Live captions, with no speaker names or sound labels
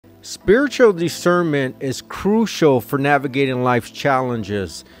Spiritual discernment is crucial for navigating life's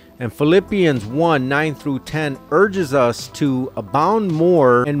challenges, and Philippians 1:9 through 10 urges us to abound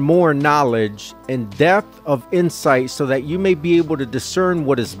more and more knowledge and depth of insight so that you may be able to discern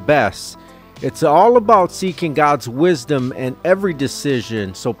what is best. It's all about seeking God's wisdom in every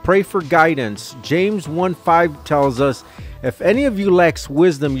decision, so pray for guidance. James 1:5 tells us, if any of you lacks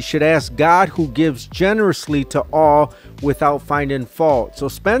wisdom, you should ask God, who gives generously to all without finding fault. So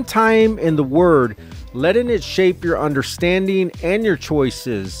spend time in the Word, letting it shape your understanding and your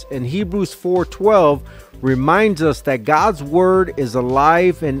choices. And Hebrews 4:12 reminds us that God's Word is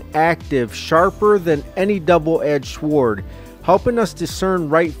alive and active, sharper than any double-edged sword, helping us discern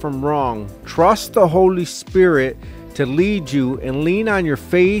right from wrong. Trust the Holy Spirit to lead you and lean on your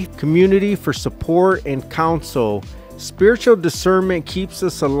faith community for support and counsel. Spiritual discernment keeps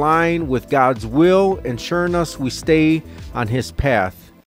us aligned with God's will, ensuring us we stay on His path.